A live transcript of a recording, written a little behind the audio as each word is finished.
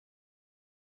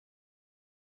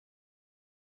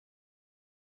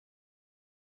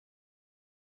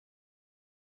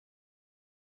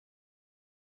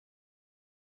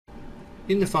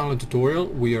In the following tutorial,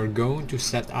 we are going to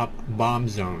set up bomb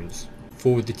zones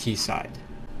for the T side.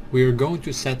 We are going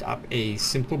to set up a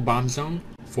simple bomb zone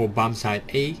for bomb site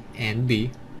A and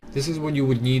B. This is what you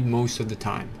would need most of the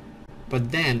time.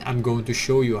 But then I'm going to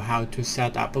show you how to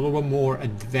set up a little more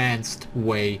advanced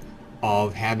way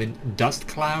of having dust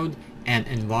cloud and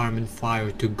environment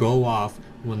fire to go off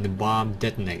when the bomb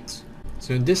detonates.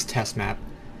 So in this test map,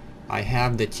 I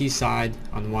have the T side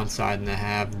on one side and I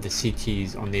have the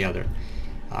CTs on the other.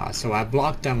 So I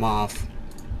blocked them off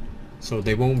so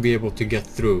they won't be able to get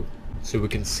through, so we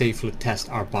can safely test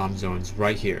our bomb zones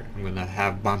right here. I'm going to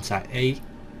have bomb site A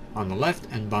on the left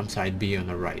and bomb site B on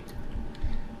the right.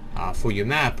 For your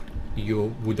map,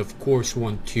 you would of course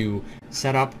want to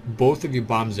set up both of your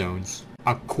bomb zones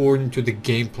according to the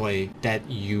gameplay that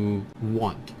you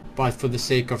want. But for the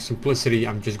sake of simplicity,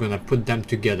 I'm just going to put them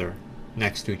together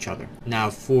next to each other. Now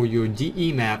for your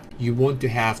DE map, you want to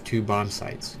have two bomb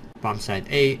sites, bomb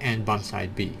site A and bomb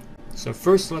site B. So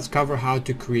first let's cover how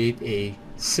to create a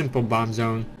simple bomb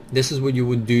zone. This is what you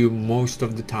would do most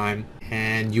of the time,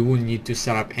 and you wouldn't need to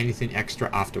set up anything extra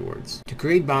afterwards. To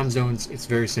create bomb zones, it's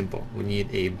very simple. We need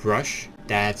a brush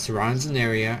that surrounds an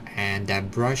area, and that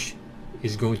brush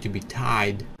is going to be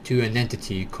tied to an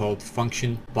entity called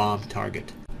function bomb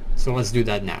target. So let's do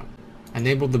that now.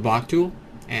 Enable the block tool,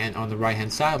 and on the right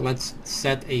hand side let's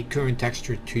set a current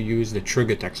texture to use the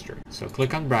trigger texture. So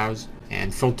click on browse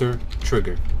and filter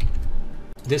trigger.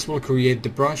 This will create the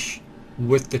brush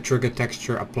with the trigger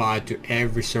texture applied to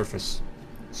every surface,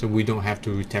 so we don't have to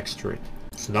retexture it.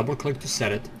 So double click to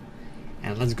set it,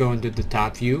 and let's go into the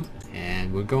top view,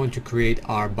 and we're going to create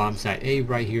our bomb site A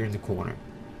right here in the corner.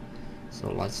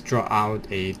 So let's draw out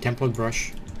a template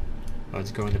brush.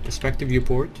 Let's go into perspective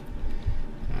viewport,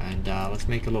 and let's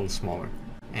make it a little smaller.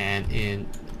 And in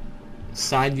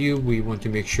side view, we want to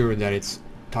make sure that it's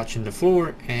touching the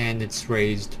floor and it's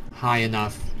raised high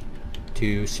enough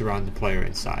to surround the player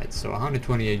inside. So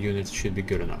 128 units should be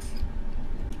good enough.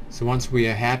 So once we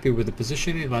are happy with the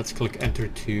positioning, let's click enter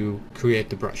to create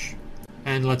the brush,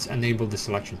 and let's enable the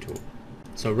selection tool.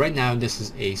 So right now this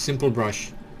is a simple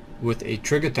brush with a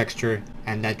trigger texture,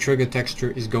 and that trigger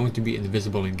texture is going to be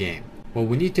invisible in game. What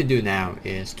we need to do now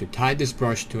is to tie this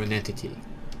brush to an entity.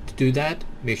 To do that,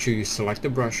 make sure you select the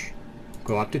brush,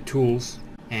 go up to tools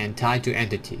and tie to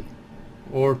entity,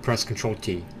 or press Ctrl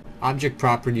T. Object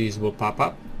properties will pop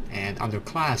up, and under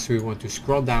class we want to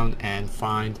scroll down and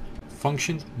find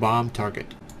function bomb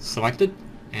target. Select it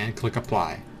and click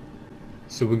apply.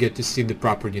 So we get to see the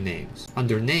property names.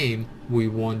 Under name, we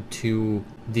want to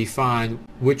define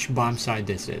which bomb site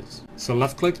this is. So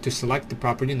left click to select the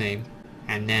property name,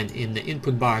 and then in the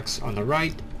input box on the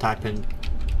right type in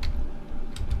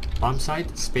bomb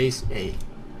site space A.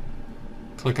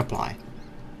 Click apply.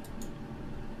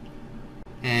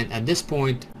 And at this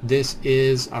point, this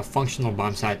is a functional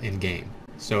bomb site in game.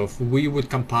 So if we would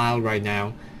compile right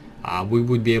now, we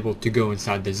would be able to go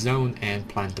inside the zone and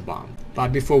plant the bomb.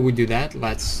 But before we do that,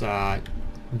 let's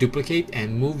duplicate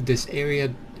and move this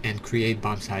area and create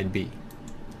bomb site B.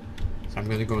 So I'm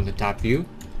going to go in the top view,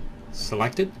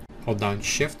 select it, hold down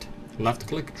shift, left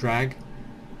click, drag,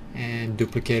 and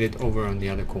duplicate it over on the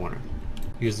other corner.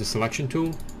 Use the selection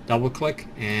tool, double click,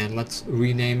 and let's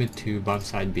rename it to bomb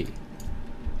site B.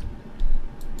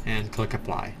 And click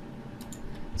apply.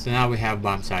 So now we have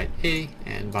bomb site A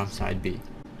and bomb site B.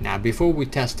 Now before we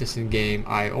test this in game,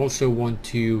 I also want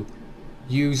to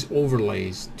use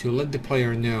overlays to let the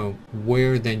player know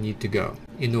where they need to go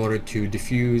in order to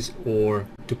defuse or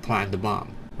to plant the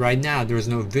bomb. Right now there is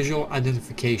no visual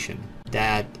identification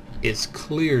that is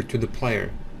clear to the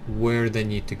player where they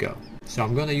need to go. So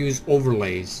I'm going to use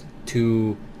overlays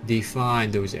to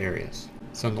define those areas.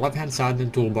 So on the left hand side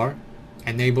in the toolbar,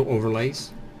 enable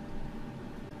overlays,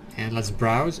 and let's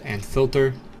browse and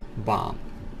filter bomb.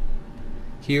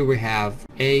 Here we have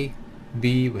A,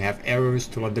 B, we have arrows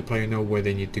to let the player know where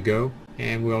they need to go,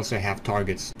 and we also have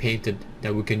targets painted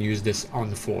that we can use this on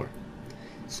the floor.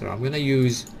 So I'm going to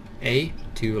use A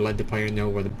to let the player know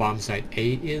where the bomb site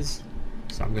A is.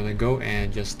 So I'm going to go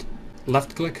and just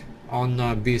left click on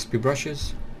BSP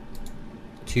brushes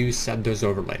to set those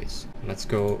overlays. Let's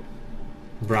go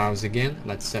browse again,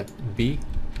 let's set B,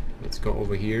 let's go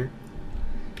over here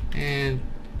and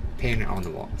paint it on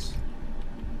the walls.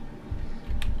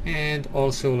 And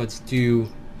also let's do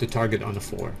the target on the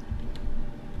floor.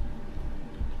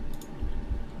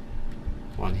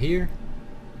 One here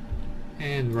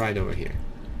and right over here.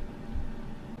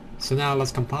 So now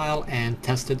let's compile and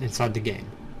test it inside the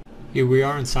game. Here we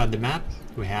are inside the map.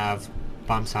 We have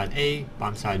bomb site A,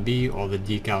 bomb site B, all the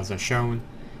decals are shown.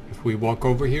 If we walk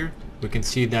over here, We can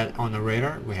see that on the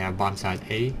radar we have bomb site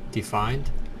A defined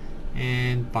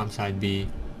and bomb site B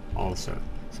also.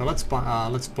 So let's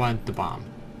plant the bomb.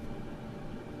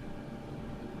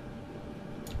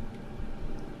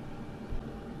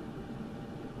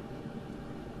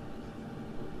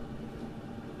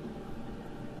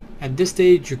 At this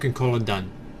stage you can call it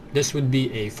done. This would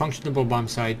be a functionable bomb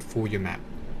site for your map.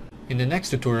 In the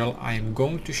next tutorial I am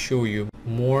going to show you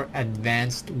more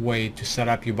advanced way to set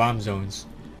up your bomb zones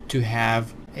to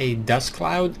have a dust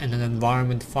cloud and an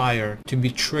environment fire to be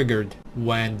triggered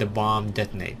when the bomb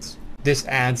detonates. This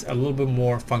adds a little bit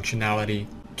more functionality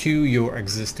to your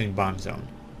existing bomb zone.